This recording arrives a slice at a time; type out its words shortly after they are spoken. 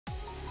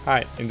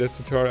Hi, in this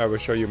tutorial I will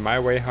show you my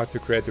way how to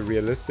create a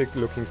realistic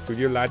looking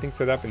studio lighting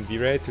setup in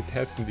V-Ray to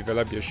test and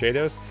develop your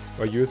shaders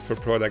or use for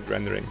product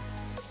rendering.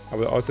 I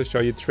will also show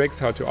you tricks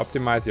how to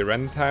optimize your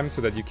render time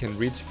so that you can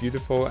reach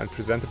beautiful and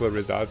presentable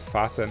results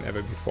faster than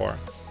ever before.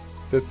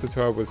 This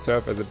tutorial will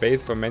serve as a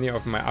base for many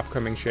of my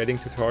upcoming shading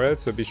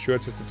tutorials, so be sure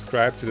to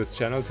subscribe to this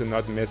channel to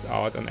not miss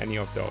out on any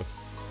of those.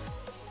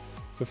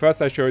 So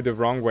first I show you the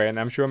wrong way, and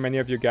I'm sure many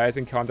of you guys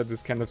encountered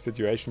this kind of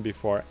situation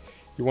before.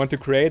 You want to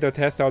create or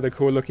test out a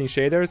cool looking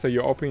shader, so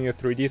you open your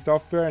 3D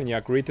software and you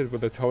are greeted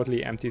with a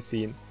totally empty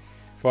scene.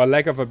 For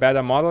lack of a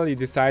better model, you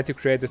decide to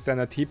create a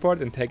standard T-port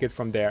and take it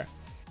from there.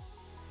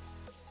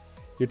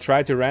 You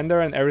try to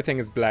render and everything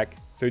is black,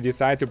 so you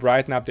decide to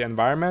brighten up the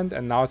environment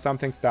and now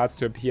something starts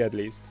to appear at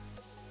least.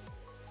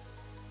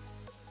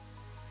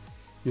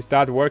 You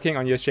start working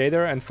on your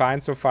shader and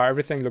find so far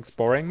everything looks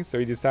boring, so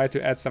you decide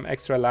to add some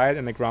extra light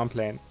in the ground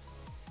plane.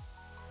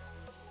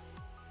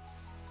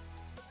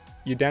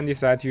 You then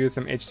decide to use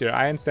some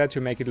HDRI instead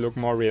to make it look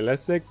more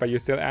realistic, but you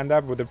still end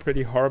up with a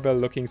pretty horrible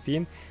looking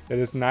scene that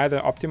is neither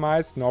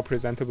optimized nor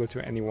presentable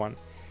to anyone.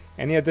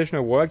 Any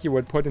additional work you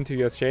would put into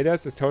your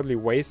shaders is totally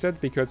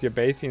wasted because your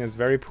base scene is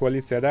very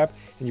poorly set up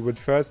and you would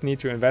first need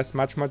to invest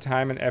much more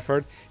time and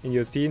effort in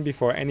your scene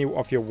before any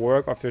of your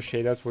work of your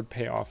shaders would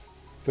pay off.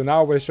 So now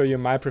I will show you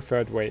my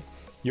preferred way.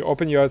 You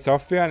open your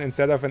software and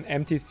instead of an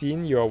empty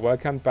scene, you are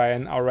welcomed by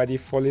an already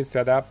fully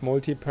set up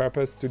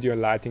multi-purpose studio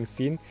lighting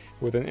scene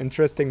with an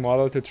interesting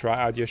model to try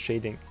out your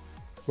shading.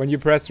 When you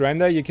press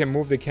render, you can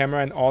move the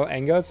camera in all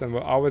angles and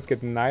will always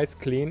get a nice,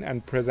 clean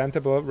and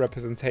presentable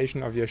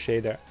representation of your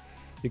shader.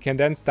 You can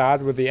then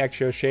start with the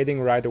actual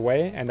shading right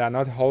away and are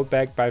not held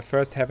back by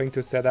first having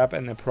to set up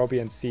an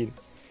appropriate scene.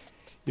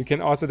 You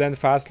can also then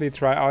fastly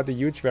try out a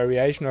huge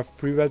variation of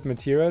pre-built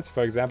materials,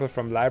 for example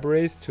from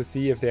libraries, to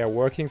see if they are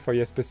working for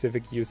your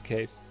specific use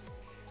case.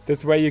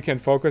 This way you can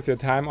focus your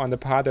time on the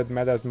part that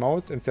matters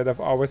most instead of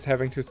always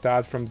having to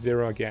start from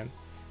zero again.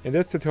 In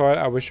this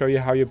tutorial I will show you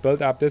how you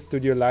build up this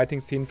studio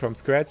lighting scene from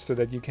scratch so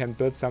that you can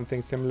build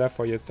something similar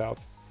for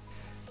yourself.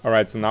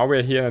 Alright, so now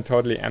we're here in a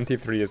totally empty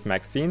 3ds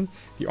Max scene.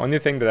 The only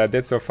thing that I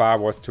did so far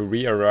was to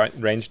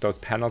rearrange those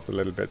panels a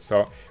little bit.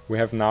 So we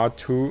have now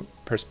two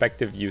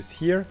perspective views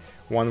here.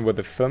 One with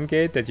a film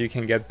gate that you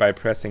can get by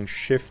pressing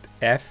Shift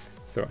F.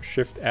 So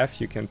Shift F,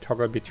 you can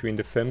toggle between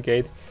the film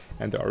gate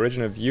and the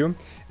original view.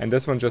 And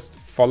this one just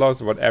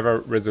follows whatever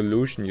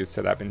resolution you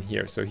set up in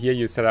here. So here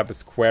you set up a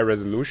square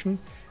resolution.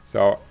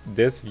 So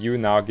this view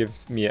now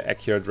gives me an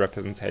accurate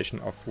representation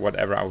of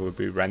whatever I will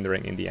be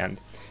rendering in the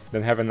end.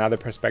 Then have another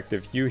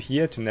perspective view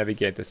here to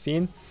navigate the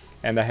scene.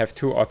 And I have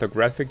two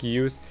orthographic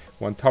views,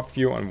 one top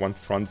view and one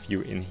front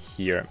view in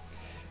here.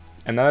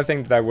 Another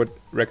thing that I would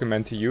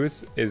recommend to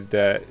use is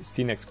the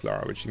Scene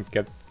Explorer, which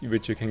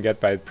you can get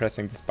by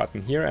pressing this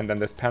button here, and then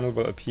this panel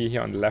will appear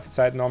here on the left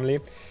side normally,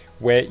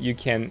 where you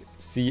can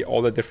see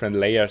all the different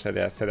layers that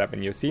are set up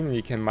in your scene, and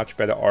you can much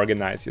better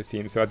organize your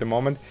scene. So at the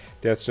moment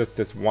there's just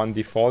this one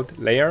default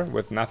layer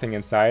with nothing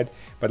inside,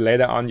 but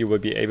later on you will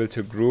be able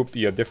to group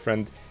your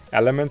different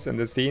elements in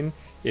the scene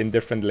in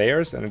different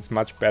layers, and it's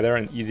much better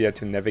and easier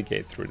to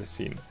navigate through the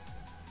scene.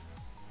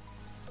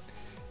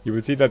 You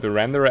will see that the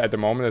renderer at the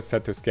moment is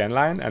set to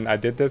scanline, and I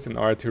did this in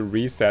order to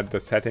reset the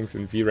settings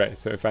in V-Ray.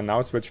 So if I now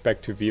switch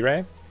back to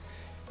V-Ray,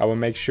 I will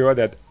make sure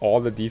that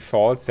all the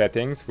default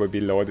settings will be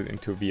loaded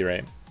into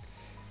V-Ray.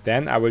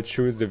 Then I will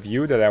choose the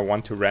view that I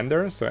want to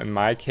render. So in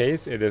my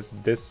case, it is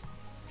this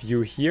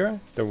view here,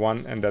 the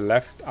one in the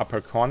left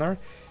upper corner,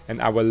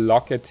 and I will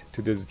lock it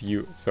to this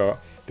view so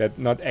that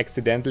not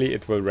accidentally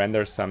it will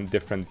render some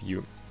different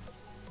view.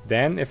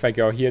 Then if I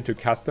go here to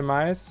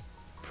Customize,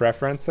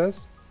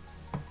 Preferences,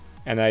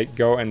 and I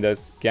go in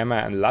this Gamma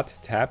and LUT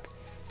tab,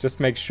 just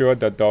make sure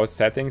that those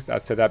settings are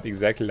set up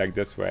exactly like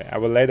this way. I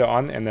will later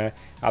on in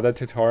another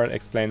tutorial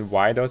explain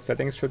why those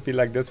settings should be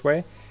like this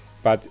way,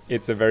 but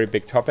it's a very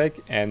big topic,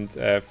 and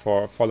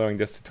for following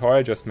this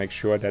tutorial just make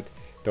sure that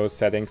those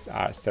settings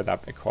are set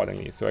up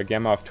accordingly. So a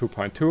Gamma of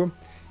 2.2,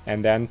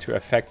 and then to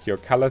affect your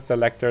color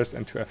selectors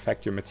and to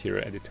affect your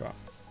material editor.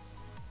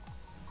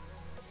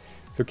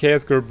 So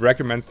KS Group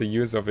recommends the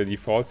use of the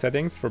default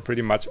settings for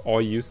pretty much all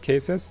use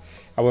cases.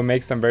 I will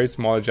make some very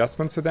small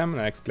adjustments to them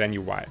and I'll explain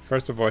you why.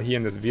 First of all, here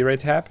in this V-Ray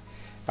tab,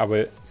 I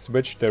will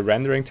switch the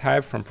rendering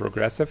type from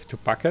progressive to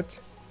bucket.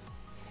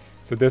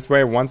 So this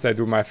way, once I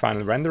do my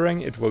final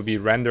rendering, it will be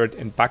rendered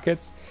in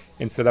buckets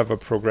instead of a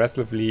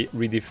progressively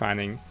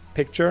redefining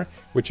picture,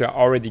 which I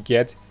already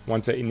get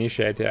once I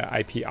initiate the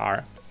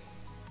IPR.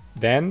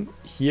 Then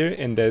here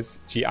in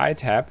this GI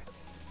tab,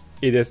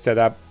 it is set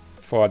up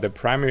for the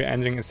primary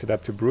engine is set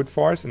up to brute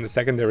force and the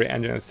secondary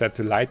engine is set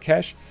to light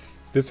cache.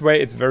 This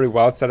way it's very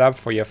well set up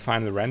for your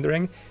final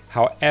rendering.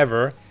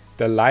 However,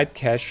 the light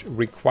cache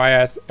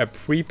requires a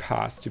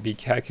pre-pass to be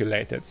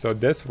calculated. So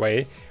this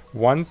way,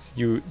 once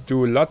you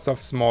do lots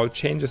of small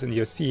changes in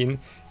your scene,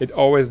 it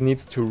always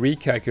needs to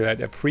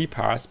recalculate a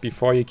pre-pass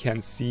before you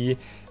can see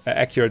an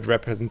accurate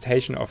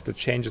representation of the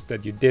changes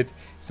that you did.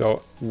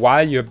 So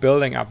while you're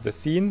building up the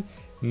scene,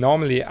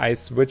 normally I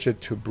switch it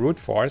to brute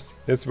force.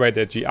 This way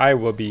the GI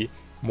will be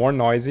more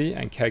noisy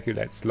and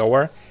calculate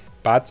slower,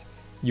 but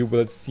you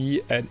will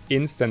see an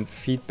instant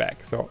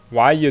feedback. So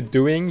while you're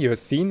doing your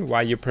scene,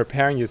 while you're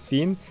preparing your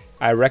scene,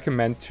 I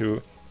recommend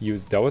to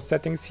use those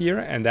settings here,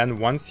 and then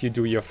once you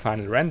do your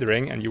final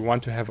rendering and you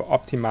want to have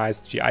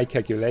optimized GI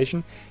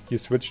calculation, you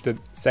switch the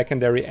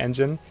secondary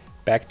engine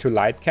back to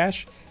light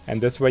cache, and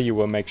this way you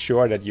will make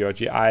sure that your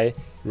GI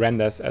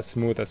renders as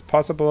smooth as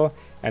possible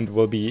and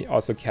will be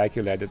also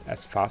calculated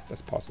as fast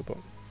as possible.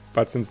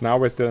 But since now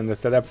we're still in the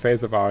setup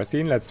phase of our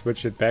scene, let's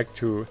switch it back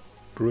to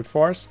brute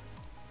force,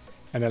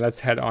 and then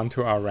let's head on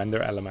to our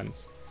render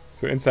elements.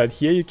 So inside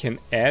here you can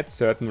add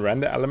certain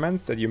render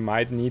elements that you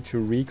might need to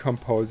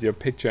recompose your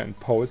picture in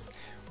post,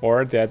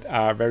 or that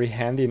are very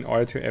handy in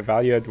order to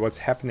evaluate what's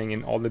happening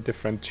in all the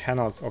different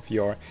channels of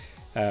your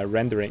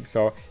rendering.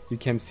 So you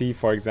can see,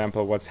 for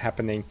example, what's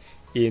happening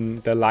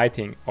in the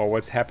lighting, or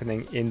what's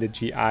happening in the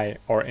GI,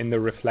 or in the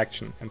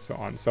reflection, and so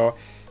on. So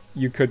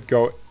you could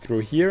go through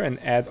here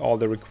and add all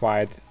the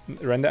required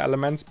render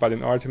elements, but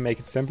in order to make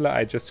it simpler,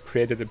 I just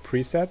created a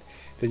preset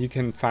that you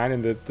can find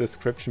in the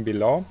description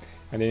below.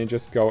 And then you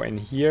just go in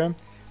here,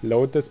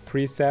 load this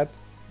preset,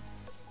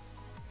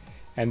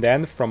 and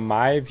then from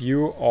my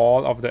view,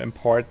 all of the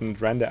important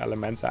render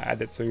elements are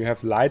added. So you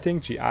have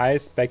lighting, GI,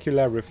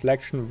 specular,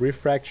 reflection,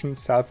 refraction,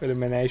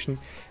 self-illumination,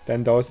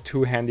 then those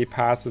two handy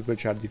passes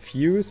which are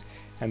diffuse,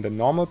 and the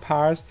normal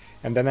parse,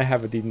 and then I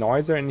have a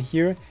denoiser in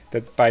here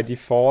that by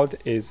default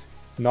is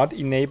not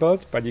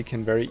enabled, but you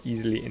can very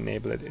easily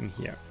enable it in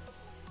here.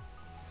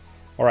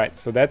 Alright,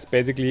 so that's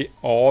basically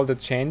all the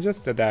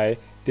changes that I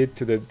did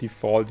to the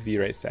default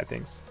V-Ray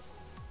settings.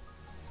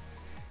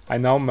 I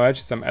now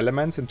merged some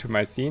elements into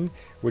my scene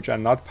which are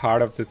not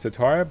part of this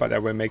tutorial, but I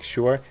will make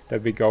sure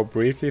that we go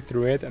briefly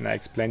through it and I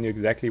explain you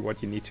exactly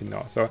what you need to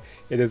know. So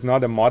it is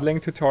not a modeling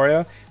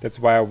tutorial, that's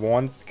why I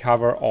won't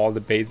cover all the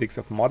basics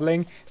of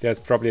modeling. There's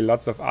probably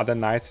lots of other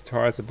nice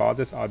tutorials about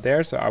this out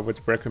there, so I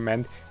would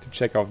recommend to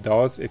check out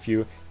those if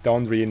you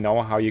don't really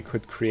know how you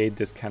could create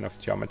this kind of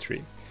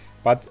geometry.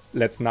 But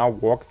let's now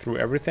walk through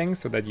everything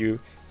so that you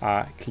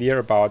are clear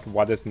about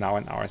what is now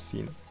in our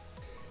scene.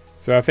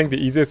 So I think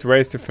the easiest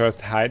way is to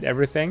first hide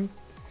everything,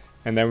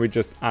 and then we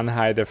just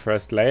unhide the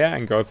first layer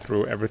and go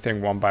through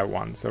everything one by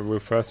one. So we'll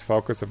first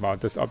focus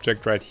about this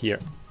object right here.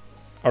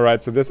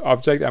 Alright, so this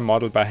object I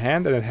modeled by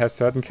hand, and it has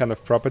certain kind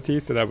of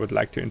properties that I would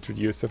like to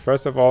introduce. So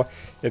first of all,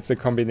 it's a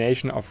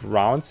combination of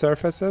round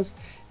surfaces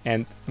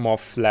and more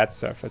flat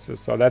surfaces.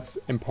 So that's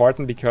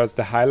important because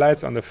the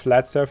highlights on the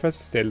flat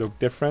surfaces, they look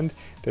different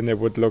than they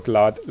would look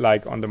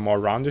like on the more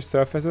rounded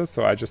surfaces.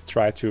 So I just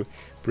try to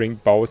bring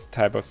both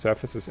type of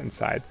surfaces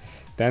inside.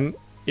 Then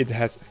it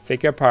has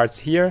thicker parts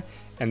here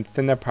and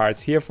thinner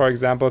parts here, for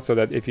example, so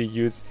that if you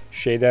use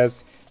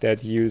shaders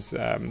that use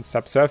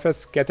subsurface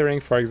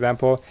scattering, for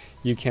example,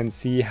 you can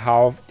see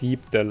how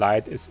deep the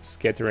light is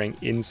scattering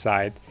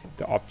inside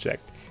the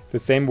object. The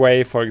same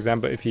way, for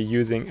example, if you're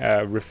using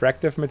a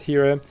refractive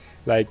material,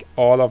 like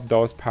all of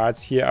those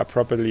parts here are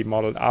properly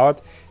modeled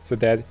out so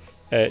that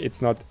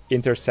it's not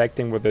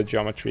intersecting with the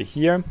geometry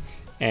here.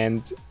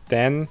 And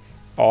then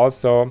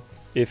also,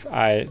 if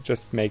I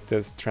just make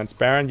this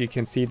transparent, you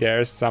can see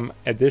there's some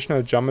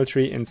additional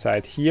geometry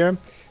inside here,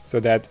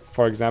 so that,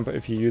 for example,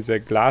 if you use a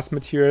glass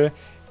material,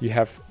 you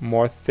have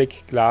more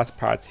thick glass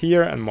parts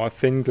here and more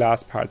thin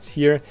glass parts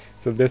here.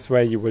 So this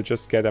way you will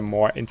just get a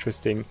more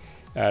interesting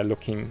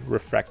looking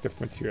refractive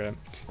material.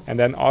 And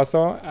then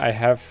also I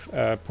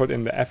have put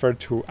in the effort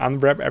to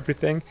unwrap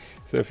everything.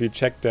 So if you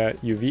check the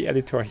UV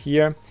editor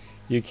here,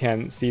 you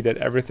can see that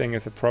everything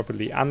is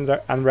properly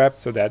unwrapped,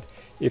 so that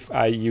if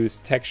I use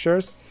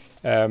textures,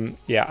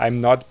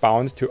 I'm not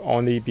bound to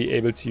only be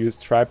able to use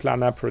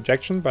triplanar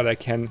projection, but I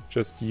can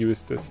just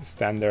use this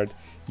standard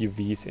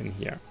UVs in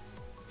here.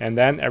 And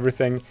then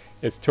everything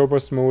is turbo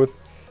smooth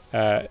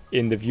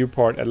in the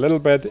viewport a little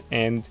bit,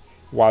 and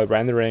while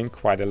rendering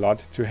quite a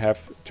lot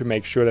to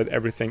make sure that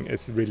everything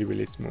is really,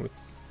 really smooth.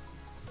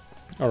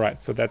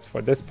 Alright, so that's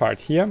for this part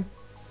here.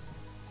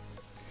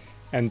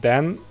 And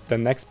then the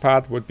next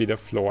part would be the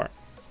floor.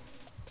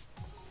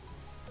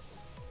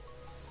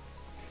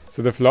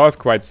 So the floor is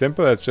quite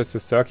simple, it's just a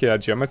circular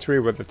geometry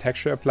with a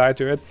texture applied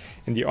to it.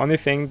 And the only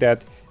thing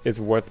that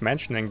is worth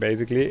mentioning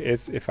basically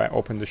is if I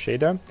open the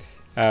shader,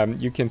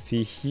 you can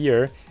see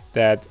here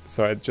that,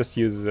 so it just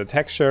uses a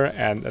texture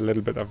and a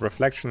little bit of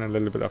reflection, a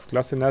little bit of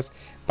glossiness,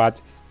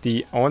 but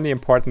the only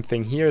important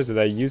thing here is that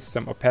I use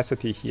some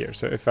opacity here.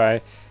 So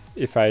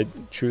if I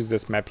choose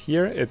this map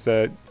here, it's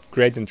a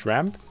gradient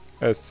ramp,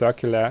 a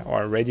circular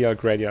or radial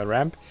gradient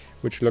ramp,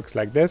 which looks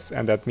like this,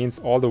 and that means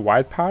all the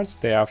white parts,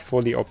 they are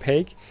fully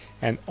opaque,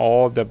 and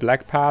all the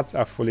black parts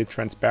are fully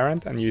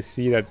transparent, and you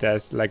see that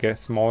there's like a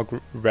small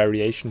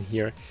variation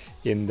here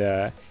in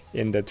the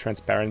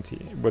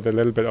transparency with a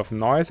little bit of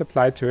noise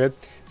applied to it.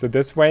 So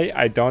this way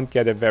I don't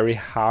get a very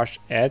harsh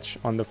edge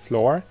on the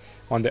floor,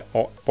 on the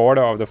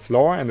border of the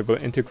floor, and it will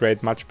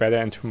integrate much better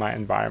into my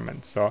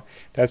environment. So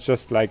that's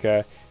just like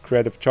a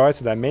creative choice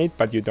that I made,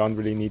 but you don't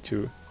really need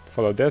to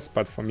follow this,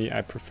 but for me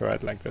I prefer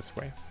it like this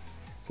way.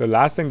 So So the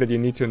last thing that you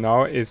need to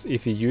know is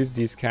if you use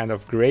these kind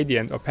of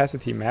gradient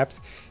opacity maps,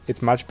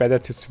 it's much better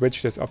to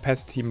switch this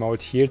opacity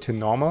mode here to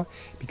normal,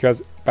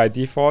 because by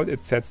default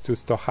it sets to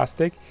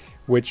stochastic,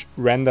 which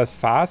renders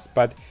fast,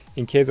 but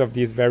in case of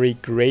these very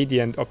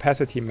gradient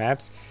opacity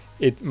maps,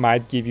 it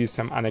might give you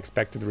some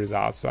unexpected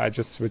results. So I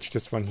just switched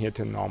this one here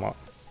to normal.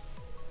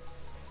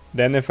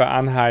 Then if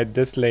I unhide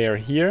this layer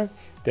here,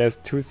 there's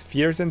two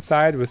spheres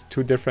inside with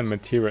two different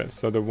materials.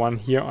 So the one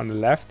here on the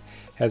left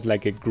has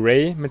like a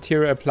gray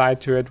material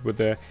applied to it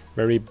with a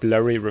very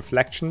blurry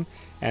reflection.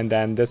 And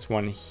then this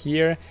one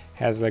here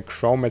has a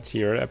chrome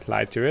material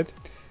applied to it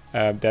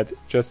that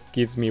just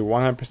gives me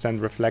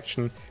 100%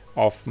 reflection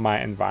of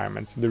my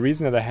environment. So the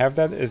reason that I have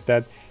that is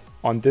that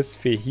on this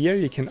sphere here,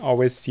 you can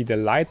always see the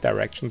light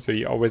direction. So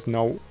you always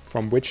know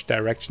from which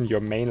direction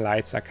your main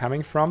lights are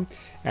coming from.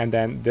 And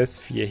then this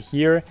sphere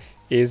here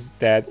is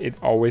that it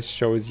always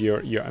shows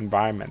your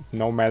environment.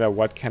 No matter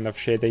what kind of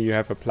shader you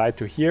have applied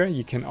to here,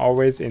 you can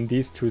always in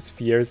these two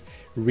spheres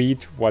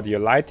read what your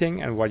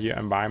lighting and what your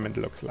environment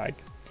looks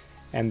like.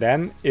 And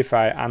then if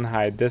I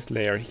unhide this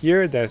layer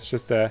here, there's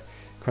just a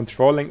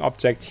controlling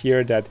object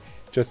here that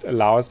just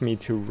allows me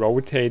to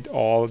rotate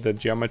all the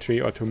geometry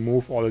or to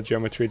move all the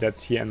geometry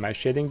that's here in my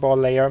shading ball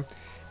layer.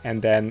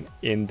 And then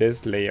in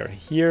this layer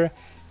here,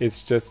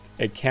 it's just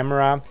a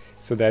camera,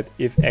 so that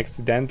if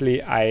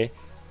accidentally I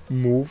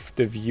move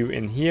the view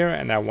in here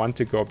and I want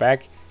to go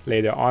back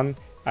later on,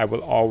 I will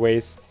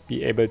always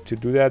be able to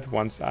do that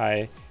once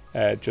I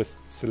just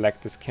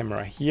select this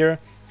camera here,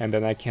 and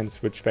then I can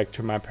switch back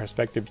to my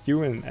perspective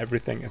view and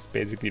everything is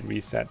basically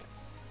reset.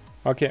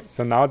 Okay,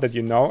 so now that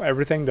you know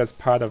everything that's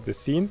part of the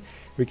scene,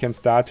 we can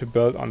start to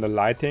build on the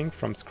lighting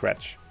from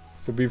scratch.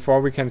 So before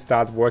we can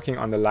start working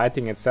on the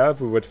lighting itself,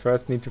 we would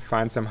first need to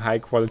find some high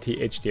quality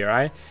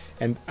HDRI.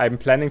 And I'm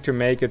planning to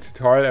make a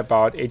tutorial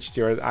about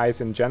HDRIs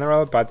in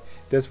general, but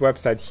this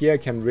website here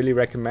can really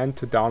recommend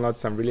to download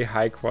some really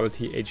high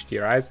quality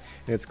HDRIs.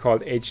 And it's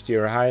called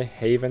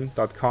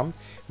HDRIhaven.com,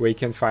 where you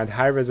can find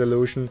high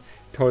resolution,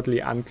 totally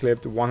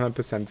unclipped,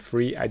 100%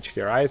 free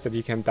HDRIs that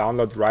you can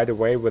download right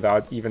away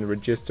without even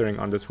registering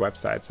on this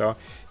website. So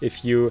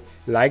if you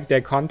like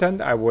their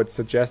content, I would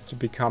suggest to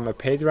become a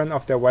patron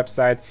of their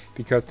website,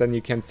 because then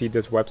you can see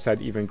this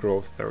website even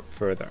grow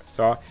further.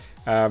 So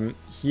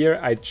here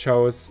I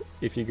chose,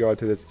 if you go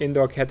to this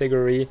indoor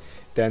category,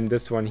 then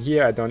this one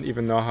here, I don't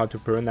even know how to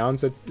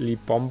pronounce it,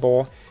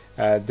 Libombo,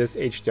 this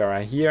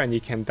HDRI here, and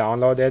you can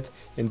download it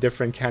in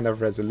different kind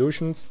of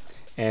resolutions.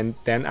 And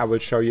then I will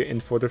show you in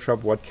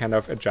Photoshop what kind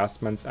of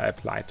adjustments I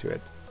apply to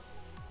it.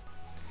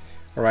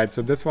 Alright,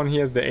 so this one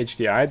here is the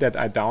HDRI that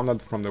I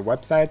downloaded from the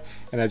website,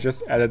 and I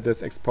just added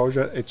this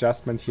exposure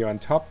adjustment here on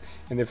top.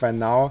 And if I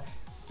now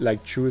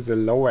choose a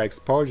lower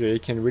exposure, you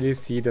can really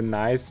see the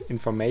nice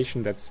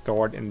information that's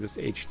stored in this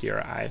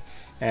HDRI.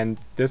 And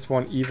this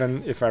one,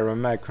 even if I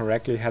remember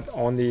correctly, had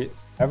only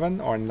 7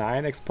 or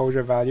 9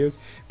 exposure values,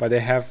 but they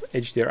have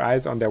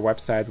HDRIs on their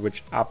website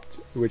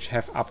which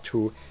have up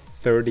to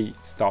 30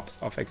 stops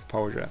of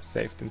exposure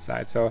saved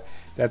inside. So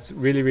that's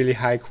really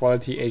high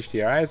quality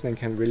HDRIs, and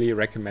can really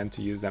recommend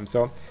to use them.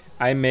 So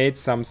I made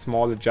some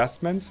small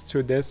adjustments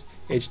to this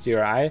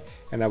HDRI,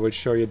 and I will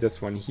show you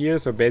this one here.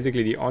 So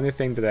basically the only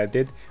thing that I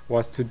did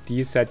was to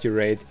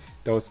desaturate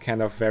those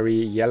kind of very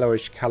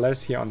yellowish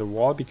colors here on the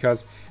wall,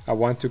 because I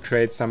want to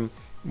create some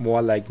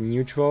more like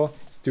neutral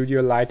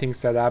studio lighting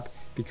setup,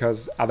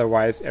 because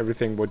otherwise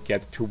everything would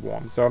get too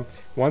warm. So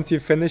once you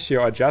finish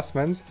your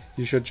adjustments,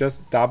 you should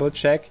just double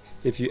check,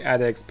 if you add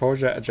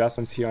exposure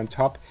adjustments here on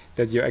top,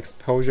 that your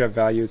exposure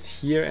values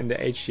here in the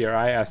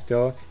HDRI are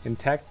still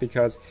intact,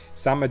 because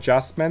some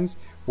adjustments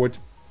would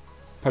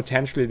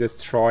potentially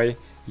destroy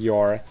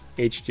your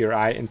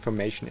HDRI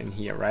information in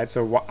here, right?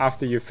 So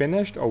after you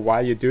finished or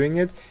while you're doing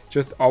it,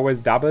 just always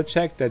double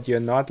check that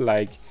you're not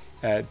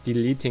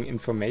deleting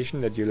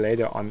information that you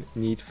later on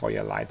need for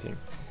your lighting.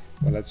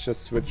 So let's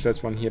just switch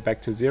this one here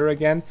back to 0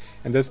 again.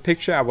 And this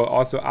picture I will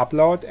also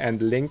upload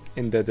and link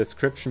in the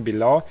description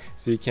below,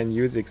 so you can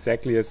use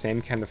exactly the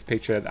same kind of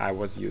picture that I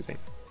was using.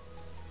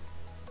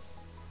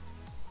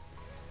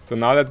 So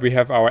now that we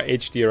have our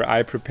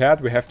HDRI prepared,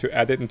 we have to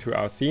add it into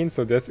our scene.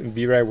 So this in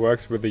V-Ray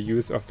works with the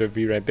use of the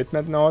V-Ray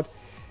bitmap node.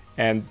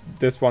 And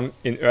this one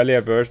in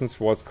earlier versions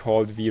was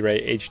called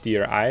V-Ray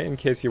HDRI, in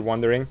case you're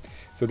wondering.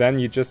 So then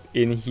you just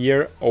in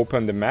here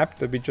open the map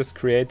that we just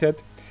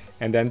created,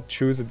 and then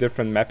choose a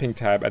different mapping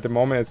type. At the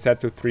moment it's set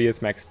to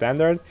 3S Max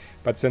Standard,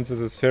 but since it's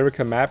a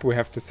spherical map, we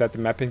have to set the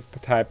mapping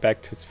type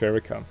back to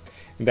spherical.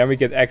 And then we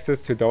get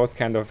access to those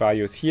kind of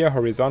values here,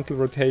 horizontal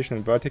rotation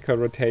and vertical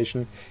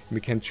rotation. And we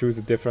can choose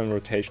a different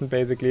rotation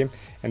basically.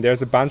 And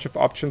there's a bunch of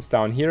options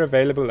down here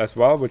available as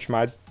well, which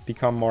might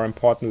become more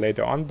important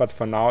later on. But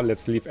for now,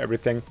 let's leave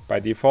everything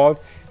by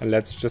default, and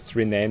let's just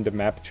rename the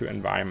map to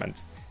environment.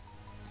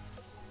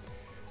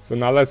 So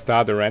now let's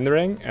start the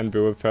rendering, and we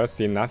will first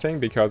see nothing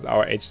because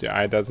our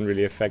HDRI doesn't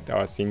really affect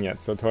our scene yet.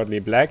 So totally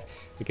black.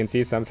 You can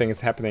see something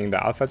is happening in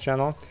the alpha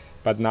channel,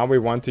 but now we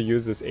want to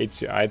use this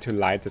HDRI to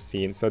light the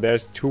scene. So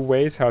there's two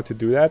ways how to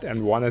do that,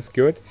 and one is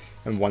good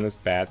and one is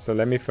bad. So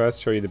let me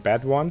first show you the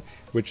bad one,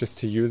 which is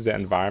to use the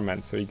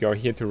environment. So you go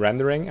here to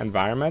rendering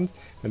environment,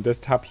 and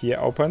this tab here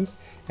opens,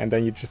 and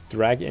then you just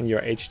drag in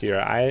your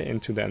HDRI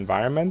into the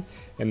environment,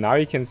 and now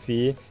you can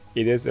see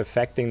it is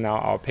affecting now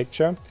our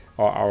picture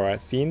or our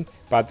scene.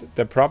 But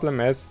the problem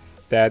is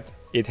that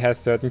it has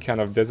certain kind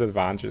of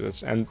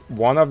disadvantages, and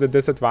one of the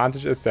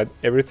disadvantages is that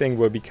everything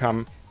will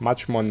become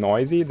much more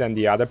noisy than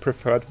the other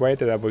preferred way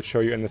that I will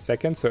show you in a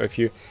second. So if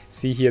you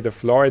see here the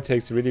floor, it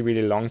takes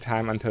really long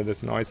time until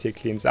this noise here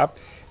cleans up.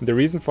 And the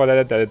reason for that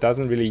is that it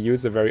doesn't really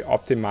use a very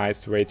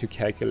optimized way to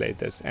calculate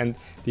this. And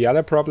the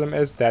other problem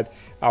is that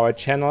our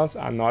channels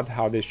are not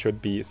how they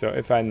should be. So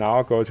if I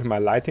now go to my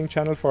lighting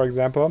channel, for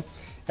example,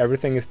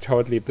 everything is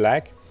totally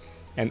black,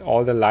 and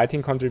all the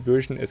lighting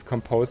contribution is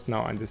composed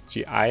now on this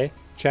GI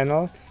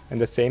channel,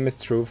 and the same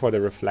is true for the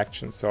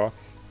reflection. So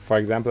for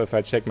example, if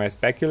I check my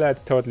specular,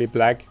 it's totally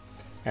black,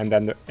 and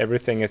then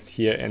everything is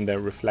here in the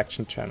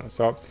reflection channel.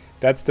 So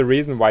that's the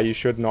reason why you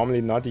should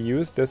normally not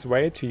use this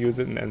way to use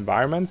it in the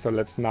environment. So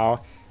let's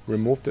now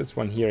remove this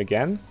one here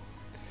again,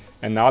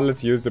 and now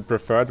let's use the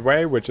preferred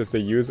way, which is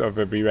the use of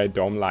a V-Ray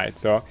DomeLight.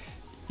 So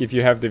if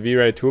you have the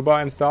V-Ray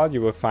toolbar installed,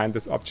 you will find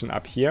this option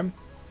up here.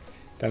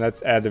 Then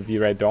let's add the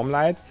V-Ray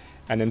DomeLight.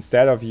 And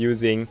instead of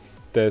using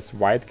this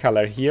white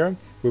color here,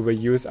 we will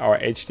use our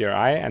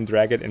HDRI and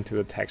drag it into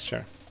the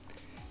texture.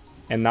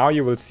 And now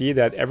you will see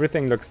that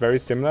everything looks very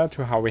similar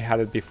to how we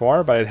had it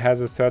before, but it has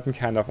a certain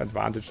kind of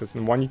advantages.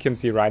 And one you can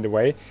see right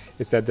away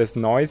is that this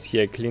noise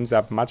here cleans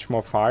up much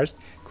more fast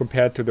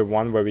compared to the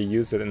one where we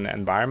use it in the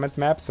environment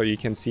map. So you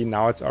can see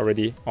now it's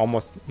already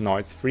almost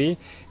noise free.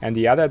 And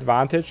the other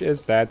advantage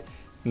is that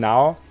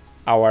now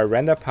our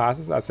render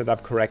passes are set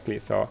up correctly.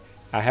 So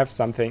I have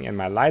something in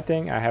my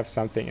lighting, I have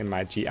something in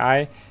my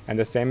GI, and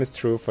the same is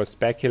true for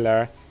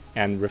specular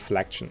and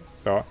reflection.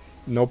 So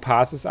no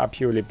passes are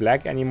purely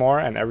black anymore,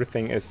 and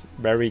everything is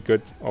very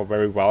good or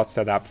very well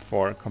set up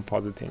for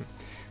compositing.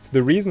 So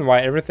the reason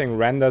why everything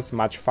renders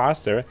much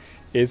faster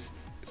is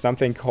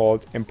something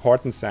called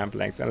importance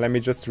samplings. And let me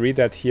just read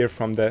that here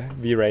from the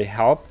V-Ray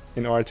help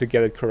in order to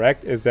get it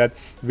correct, is that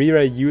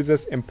V-Ray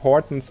uses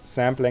importance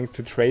samplings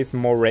to trace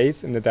more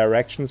rays in the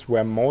directions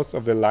where most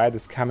of the light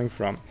is coming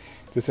from.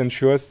 This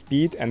ensures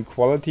speed and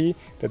quality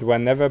that were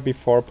never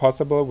before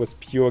possible with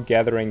pure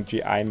gathering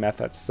GI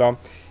methods. So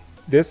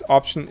this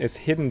option is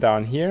hidden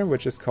down here,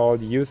 which is called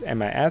use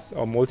MIS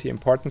or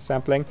multi-importance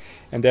sampling.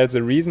 And there's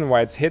a reason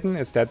why it's hidden,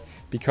 is that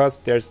because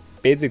there's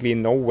basically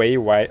no way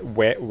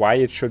why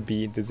it should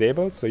be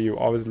disabled. So you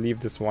always leave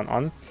this one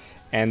on.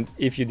 And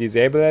if you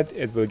disable it,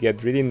 it will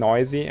get really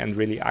noisy and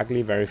really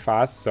ugly very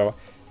fast. So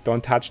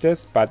don't touch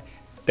this, but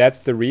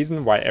that's the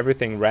reason why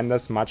everything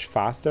renders much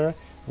faster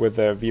with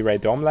the V-Ray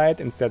DomeLight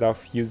instead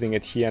of using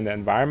it here in the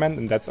environment.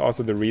 And that's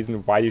also the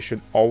reason why you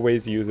should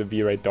always use a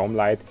V-Ray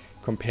DomeLight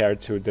compared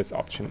to this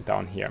option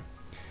down here.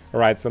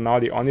 Alright, so now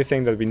the only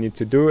thing that we need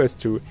to do is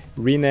to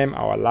rename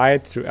our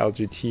light to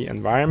LGT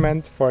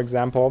environment, for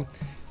example,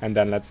 and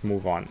then let's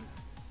move on.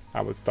 I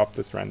will stop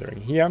this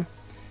rendering here,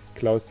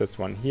 close this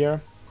one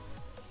here,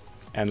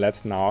 and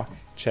let's now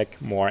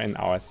check more in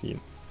our scene.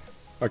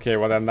 Okay,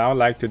 what I now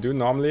like to do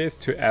normally is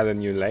to add a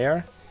new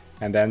layer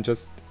and then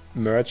just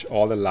merge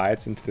all the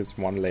lights into this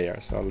one layer.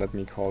 So let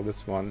me call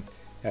this one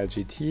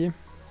LGT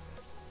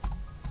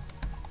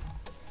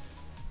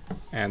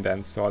and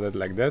then sort it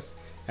like this.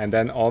 And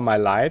then all my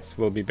lights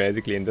will be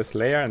basically in this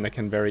layer, and I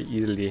can very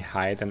easily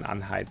hide and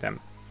unhide them.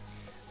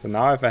 So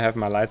now if I have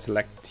my light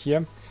selected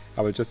here,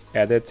 I will just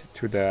add it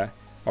to the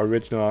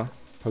original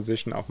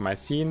position of my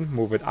scene,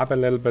 move it up a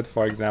little bit,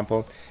 for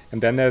example.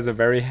 And then there's a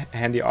very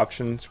handy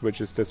option, which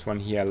is this one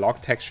here,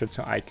 lock texture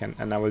to icon.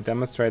 And I will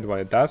demonstrate what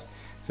it does.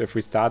 So if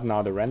we start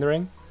now the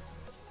rendering,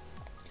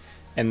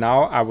 and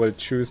now I will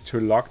choose to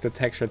lock the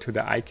texture to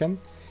the icon.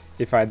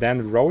 If I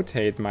then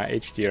rotate my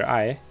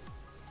HDRI,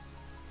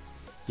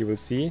 you will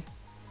see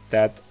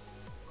that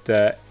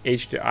the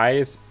HDRI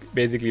is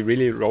basically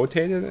really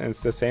rotated, and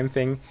it's the same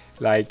thing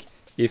like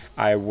if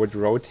I would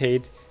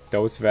rotate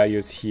those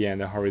values here in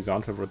the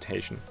horizontal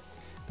rotation.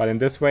 But in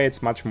this way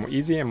it's much more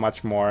easy and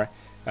much more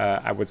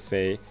I would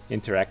say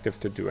interactive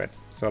to do it.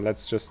 So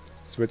let's just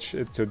switch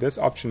it to this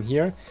option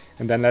here,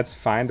 and then let's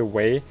find a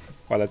way,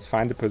 or let's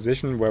find a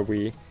position where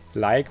we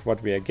like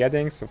what we are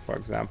getting. So for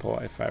example,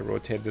 if I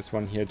rotate this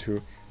one here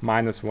to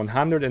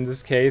 -100 in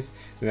this case,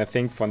 then I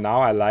think for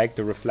now I like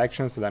the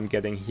reflections that I'm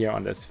getting here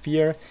on the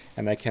sphere,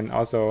 and I can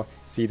also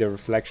see the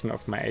reflection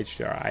of my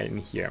HDRI in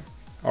here.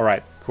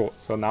 Alright, cool.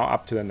 So now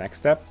up to the next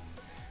step,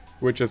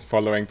 which is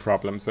following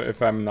problem. So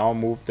if I now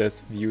move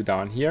this view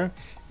down here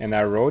and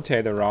I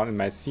rotate around in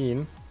my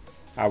scene,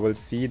 I will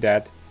see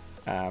that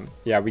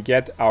we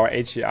get our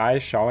HDRI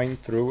showing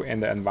through in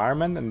the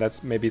environment, and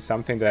that's maybe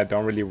something that I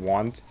don't really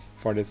want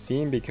for the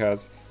scene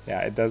because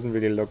it doesn't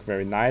really look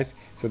very nice.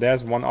 So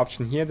there's one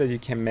option here that you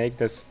can make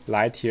this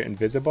light here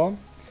invisible.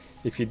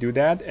 if you do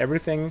that,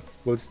 everything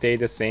will stay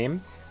the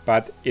same,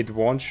 but it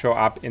won't show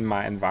up in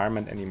my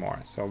environment anymore.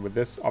 So with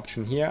this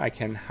option here, I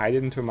can hide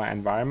it into my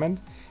environment,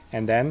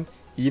 and then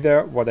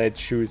either what I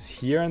choose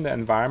here in the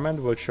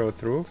environment will show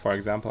through. For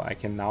example, I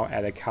can now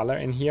add a color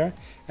in here,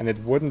 and it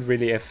wouldn't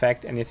really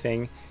affect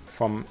anything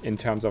from in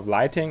terms of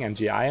lighting and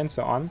GI and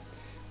so on.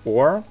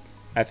 Or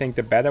I think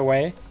the better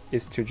way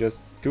is to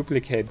just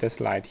duplicate this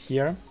light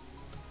here,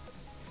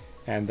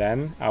 and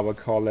then I will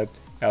call it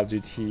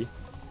LGT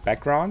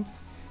background,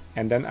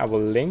 and then I will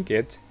link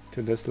it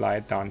to this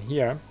light down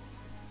here.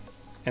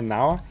 And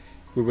now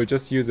we will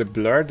just use a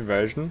blurred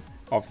version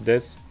of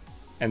this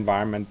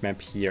environment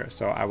map here.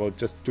 So I will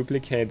just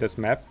duplicate this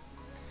map,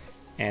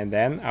 and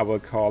then I will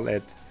call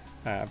it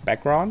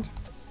background.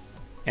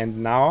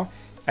 And now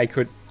I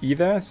could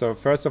either, so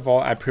first of all,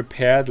 I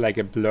prepared like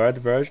a blurred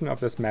version of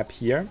this map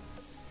here,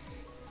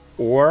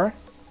 or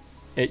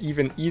an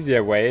even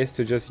easier way is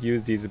to just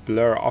use these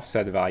blur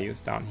offset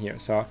values down here.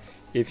 So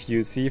if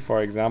you see,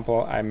 for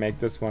example, I make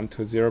this one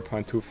to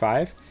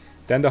 0.25,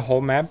 then the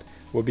whole map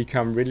will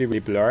become really, really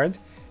blurred,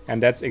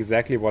 and that's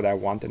exactly what I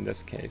want in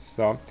this case.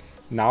 So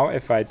now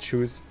if I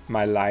choose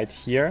my light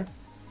here,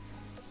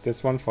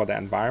 this one for the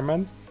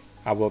environment,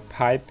 I will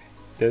pipe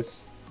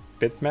this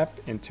bitmap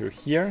into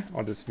here,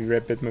 or this V-Ray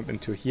bitmap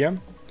into here,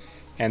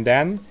 and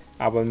then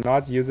I will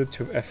not use it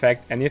to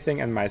affect anything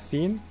in my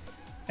scene,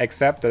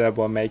 except that I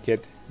will make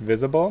it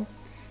visible.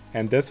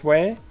 And this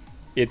way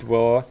it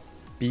will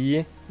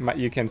be,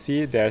 you can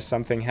see there's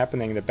something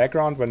happening in the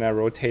background when I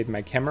rotate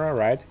my camera,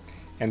 right?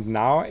 And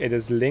now it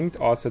is linked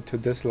also to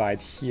this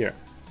light here.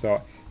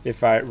 So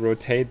if I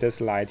rotate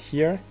this light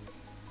here,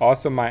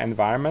 also my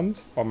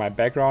environment or my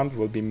background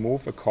will be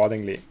moved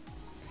accordingly.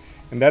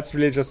 And that's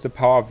really just the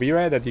power of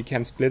V-Ray, that you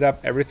can split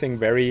up everything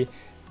very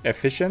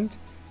efficient,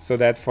 so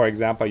that, for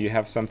example, you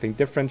have something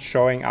different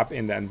showing up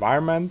in the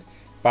environment,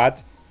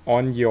 but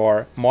on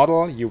your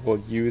model you will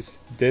use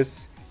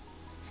this,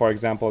 for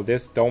example,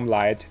 this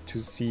DomeLight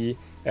to see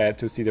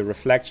the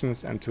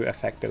reflections and to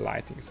affect the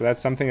lighting. So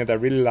that's something that I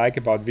really like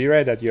about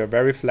V-Ray, that you are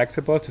very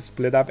flexible to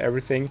split up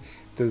everything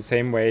the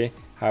same way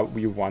how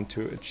we want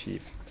to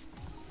achieve.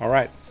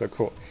 Alright, so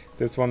cool.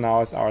 This one now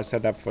is our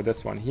setup for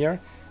this one here.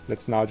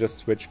 Let's now just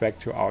switch back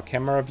to our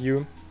camera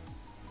view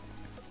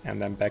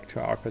and then back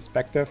to our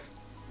perspective.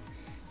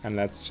 And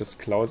let's just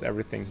close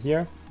everything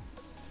here.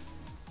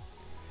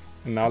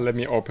 And now let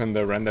me open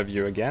the render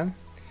view again.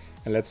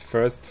 And let's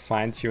first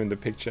fine tune the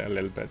picture a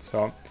little bit.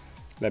 So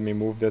let me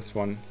move this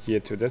one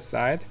here to this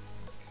side.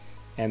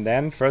 And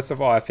then first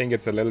of all, I think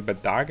it's a little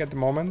bit dark at the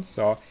moment.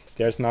 So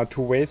there's now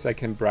two ways I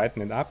can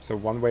brighten it up. So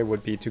one way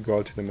would be to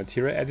go to the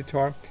material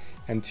editor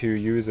and to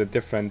use a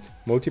different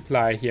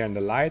multiplier here in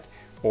the light,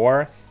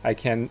 or I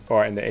can,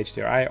 or in the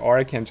HDRI, or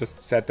I can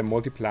just set the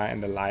multiplier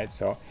in the light.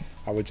 So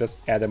I will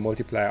just add a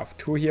multiplier of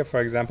 2 here,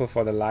 for example,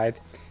 for the light.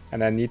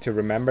 And I need to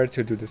remember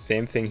to do the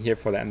same thing here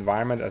for the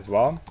environment as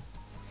well,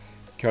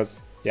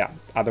 because yeah,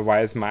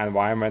 otherwise my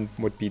environment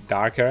would be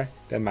darker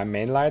than my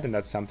main light, and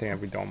that's something that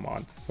we don't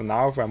want. So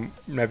now if I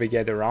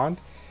navigate around,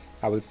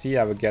 I will see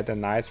I will get a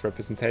nice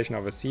representation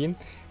of a scene.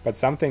 But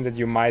something that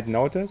you might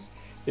notice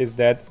is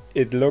that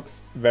it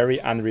looks very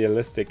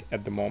unrealistic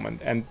at the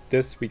moment, and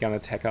this we're gonna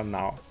tackle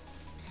now.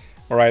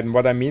 Alright, and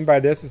what I mean by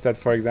this is that,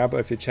 for example,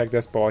 if you check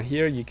this ball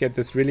here, you get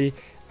this really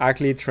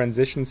ugly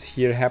transitions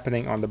here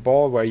happening on the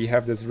ball, where you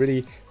have this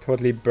really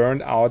totally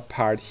burned out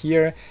part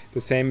here.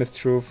 The same is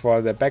true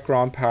for the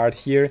background part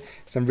here.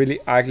 Some really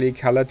ugly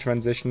color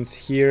transitions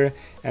here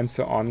and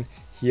so on.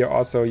 Here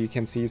also you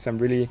can see some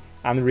really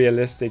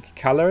unrealistic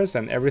colors,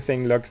 and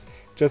everything looks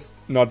just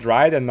not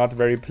right and not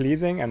very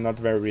pleasing and not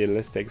very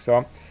realistic.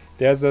 So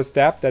there's a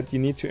step that you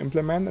need to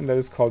implement, and that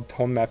is called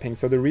tone mapping.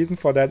 So the reason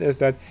for that is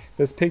that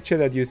this picture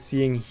that you're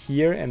seeing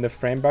here in the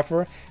frame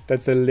buffer,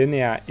 that's a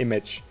linear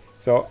image.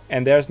 So,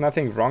 and there's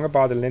nothing wrong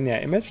about a linear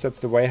image. That's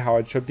the way how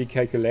it should be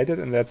calculated,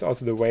 and that's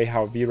also the way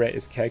how V-Ray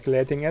is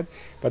calculating it.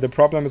 But the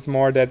problem is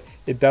more that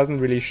it doesn't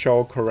really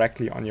show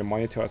correctly on your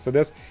monitor. So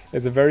this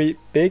is a very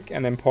big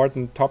and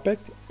important topic.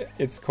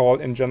 It's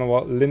called in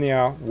general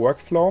linear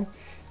workflow.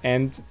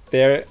 And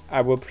there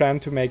I will plan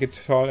to make a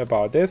tutorial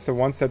about this. So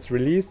once that's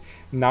released,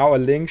 now a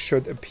link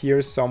should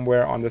appear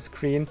somewhere on the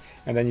screen,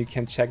 and then you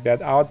can check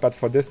that out. But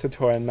for this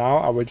tutorial now,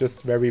 I will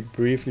just very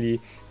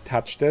briefly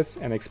touch this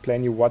and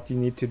explain you what you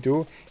need to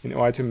do in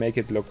order to make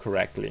it look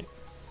correctly.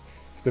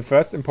 So the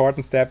first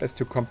important step is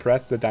to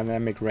compress the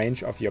dynamic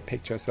range of your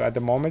picture. So at the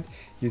moment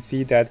you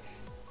see that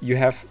you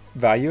have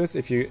values.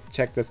 If you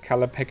check this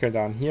color picker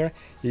down here,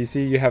 you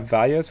see you have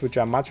values which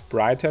are much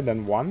brighter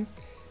than 1.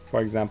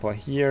 For example,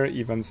 here,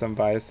 even some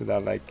values that are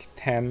like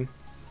 10,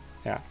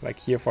 yeah, like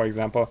here, for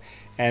example.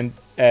 And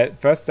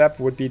first step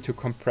would be to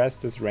compress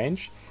this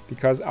range,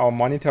 because our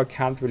monitor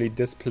can't really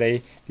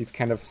display these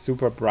kind of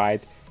super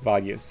bright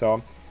values.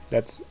 So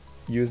let's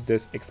use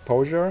this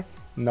exposure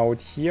node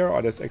here,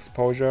 or this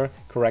exposure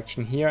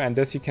correction here. And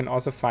this you can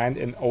also find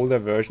in older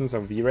versions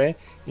of V-Ray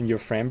in your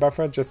frame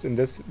buffer. Just in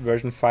this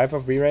version 5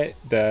 of V-Ray,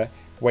 the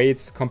way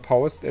it's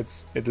composed,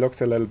 it looks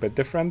a little bit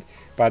different,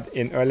 but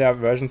in earlier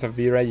versions of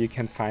V-Ray you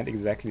can find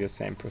exactly the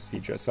same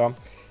procedure. So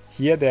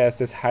here there's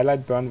this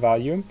highlight burn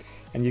value,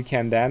 and you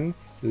can then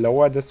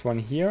lower this one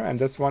here, and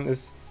this one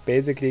is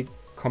basically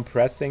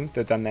compressing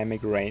the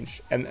dynamic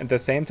range. And at the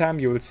same time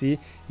you will see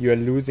you're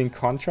losing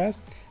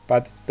contrast,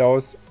 but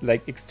those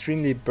like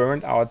extremely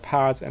burned out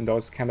parts and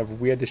those kind of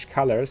weirdish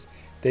colors,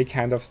 they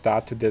kind of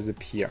start to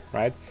disappear,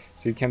 right?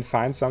 So you can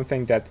find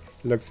something that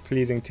looks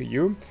pleasing to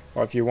you,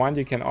 or if you want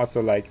you can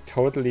also like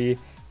totally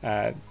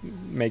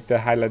make the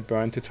highlight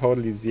burn to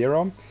totally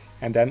 0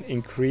 and then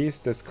increase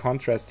this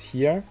contrast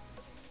here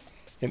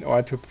in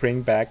order to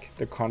bring back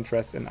the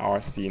contrast in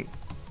our scene.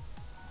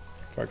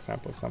 For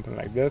example, something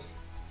like this.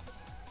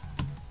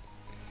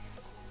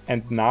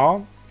 And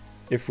now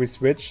if we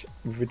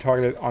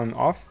toggle it on and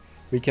off,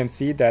 we can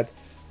see that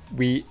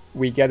we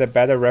get a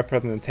better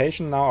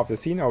representation now of the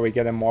scene, or we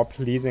get a more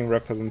pleasing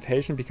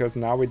representation, because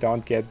now we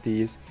don't get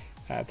these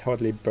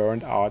totally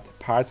burned out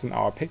parts in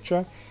our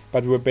picture.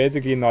 But we're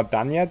basically not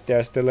done yet. There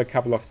are still a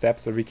couple of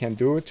steps that we can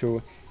do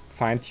to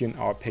fine-tune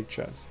our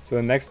pictures. So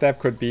the next step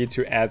could be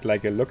to add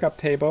like a lookup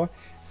table.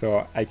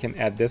 So I can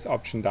add this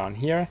option down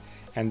here,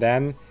 and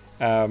then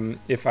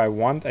if I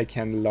want, I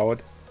can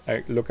load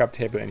a lookup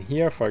table in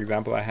here. For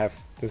example, I have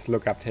this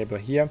lookup table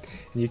here,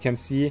 and you can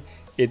see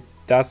it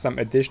does some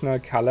additional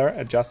color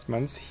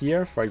adjustments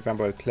here. For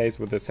example, it plays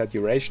with the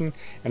saturation,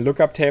 and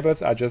lookup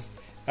tables are just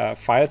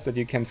files that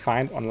you can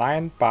find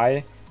online,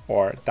 buy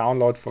or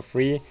download for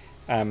free,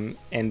 and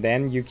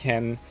then you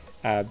can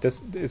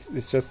this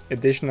is just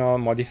additional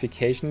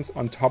modifications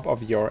on top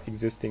of your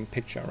existing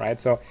picture, right?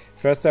 So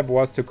first step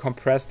was to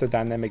compress the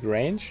dynamic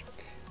range,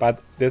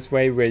 but this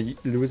way we're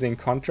losing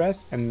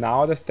contrast, and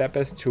now the step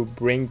is to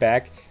bring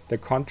back the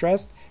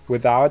contrast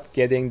without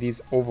getting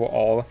these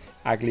overall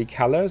ugly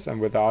colors and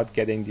without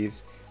getting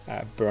these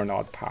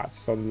burnout parts.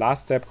 So the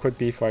last step could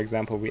be, for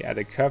example, we add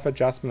a curve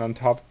adjustment on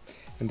top,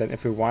 and then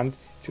if we want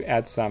to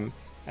add some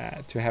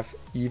to have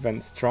even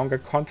stronger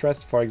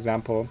contrast, for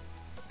example,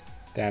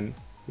 then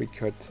we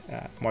could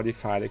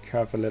modify the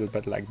curve a little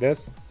bit like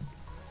this.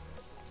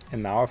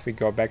 And now if we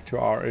go back to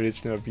our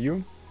original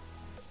view,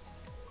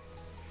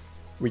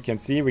 we can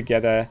see we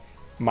get a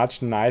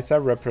much nicer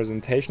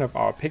representation of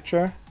our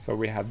picture. So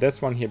we had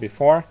this one here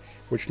before,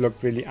 which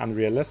looked really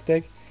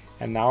unrealistic,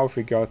 and now if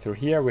we go through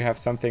here, we have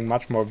something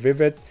much more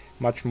vivid,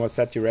 much more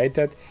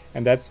saturated,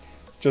 and that's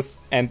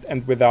just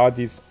and without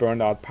these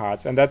burned out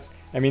parts. And that's,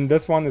 I mean,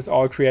 this one is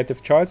all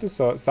creative choices.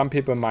 So some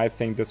people might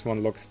think this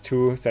one looks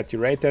too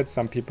saturated,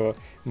 some people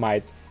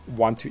might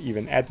want to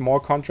even add more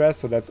contrast,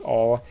 so that's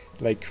all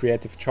like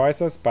creative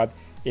choices. But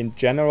in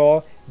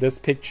general, this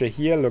picture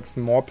here looks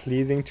more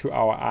pleasing to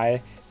our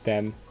eye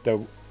than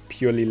the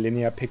purely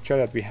linear picture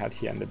that we had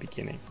here in the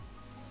beginning.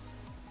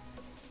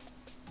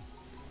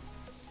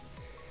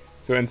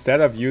 So instead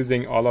of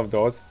using all of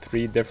those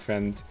 3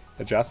 different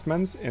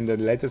adjustments, in the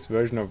latest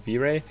version of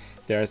V-Ray,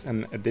 there's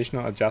an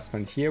additional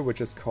adjustment here,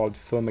 which is called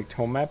Filmic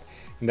Tone Map.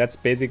 And that's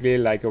basically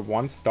like a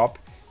one-stop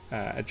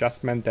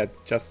adjustment that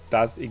just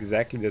does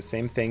exactly the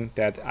same thing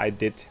that I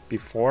did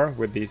before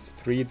with these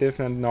 3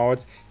 different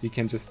nodes. You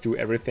can just do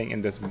everything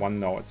in this one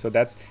node. So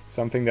that's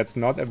something that's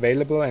not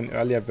available in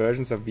earlier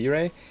versions of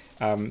V-Ray.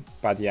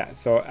 But yeah,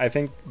 so I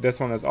think this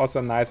one is also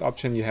a nice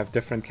option. You have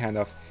different kind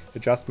of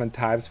adjustment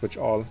types which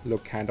all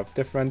look kind of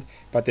different,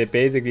 but they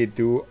basically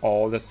do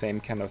all the same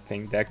kind of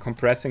thing. They're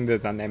compressing the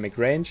dynamic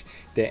range,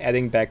 they're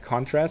adding back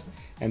contrast,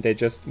 and they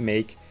just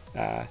make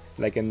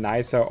like a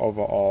nicer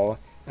overall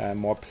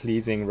more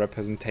pleasing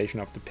representation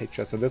of the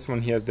picture. So this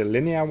one here is the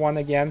linear one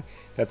again.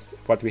 That's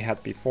what we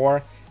had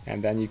before,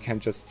 and then you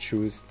can just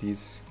choose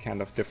these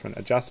kind of different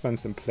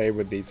adjustments and play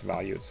with these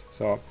values.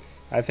 So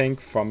I think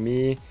for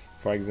me,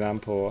 for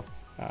example,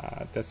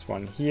 this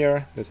one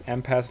here, this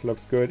empath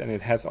looks good, and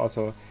it has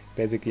also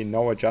basically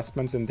no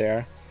adjustments in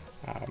there,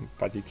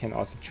 but you can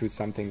also choose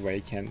something where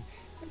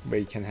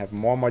you can have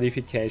more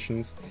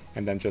modifications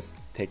and then just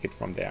take it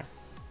from there.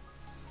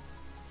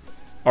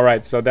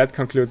 Alright, so that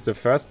concludes the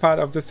first part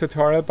of this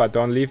tutorial, but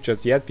don't leave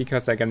just yet,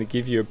 because I'm going to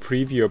give you a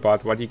preview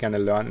about what you're going to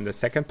learn in the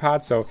second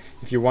part. So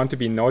if you want to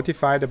be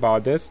notified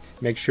about this,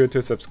 make sure to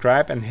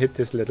subscribe and hit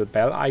this little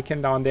bell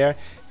icon down there.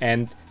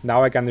 And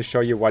now I'm going to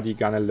show you what you're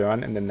going to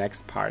learn in the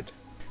next part.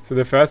 So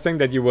the first thing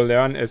that you will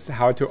learn is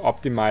how to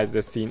optimize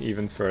the scene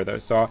even further.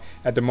 So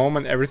at the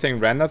moment everything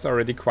renders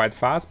already quite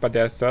fast, but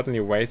there are certainly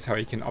ways how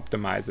you can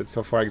optimize it.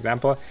 So for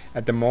example,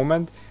 at the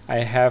moment I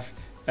have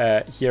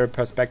here a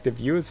perspective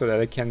view so that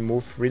I can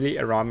move freely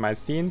around my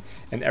scene,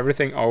 and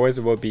everything always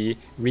will be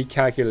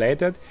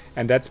recalculated,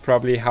 and that's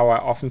probably how I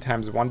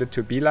oftentimes want it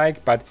to be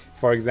like. But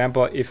for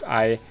example, if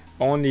I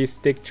only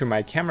stick to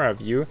my camera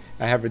view,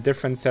 I have a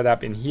different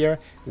setup in here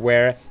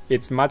where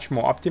it's much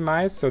more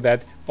optimized so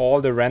that all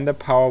the render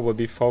power will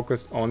be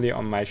focused only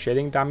on my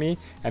shading dummy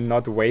and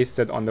not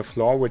wasted on the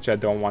floor, which I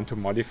don't want to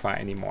modify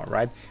anymore,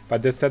 right?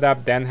 But this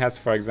setup then has,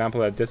 for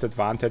example, a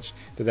disadvantage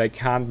that I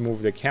can't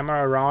move the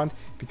camera around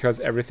because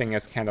everything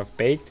is kind of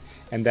baked.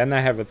 And then I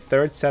have a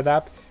third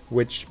setup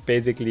which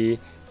basically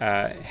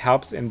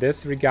helps in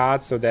this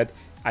regard, so that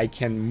I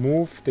can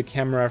move the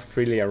camera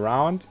freely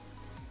around,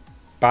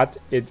 but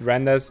it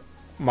renders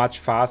much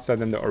faster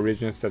than the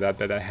original setup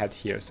that I had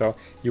here. So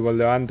you will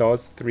learn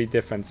those 3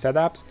 different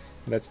setups.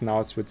 Let's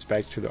now switch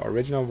back to the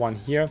original one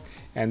here.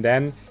 And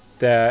then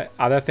the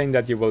other thing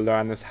that you will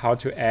learn is how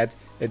to add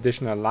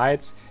additional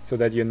lights so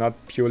that you're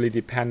not purely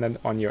dependent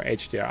on your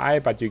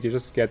HDRI, but you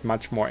just get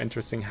much more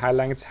interesting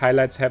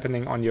highlights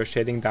happening on your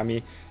shading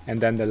dummy.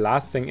 And then the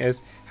last thing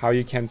is how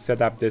you can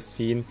set up this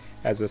scene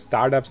as a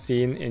startup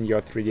scene in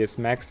your 3ds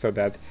Max, so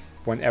that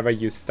whenever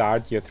you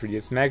start your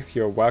 3ds Max,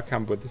 you're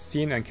welcome with the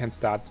scene and can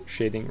start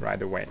shading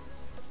right away.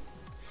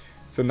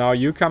 So now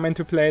you come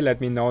into play. Let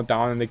me know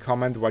down in the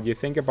comment what you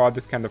think about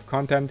this kind of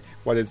content,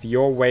 what is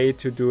your way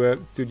to do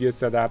a studio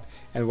setup,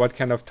 and what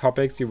kind of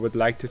topics you would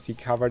like to see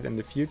covered in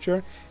the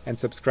future. And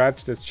subscribe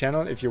to this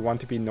channel if you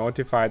want to be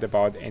notified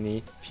about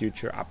any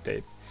future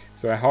updates.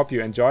 So I hope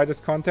you enjoy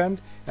this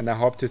content, and I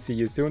hope to see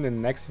you soon in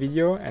the next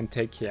video, and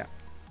take care.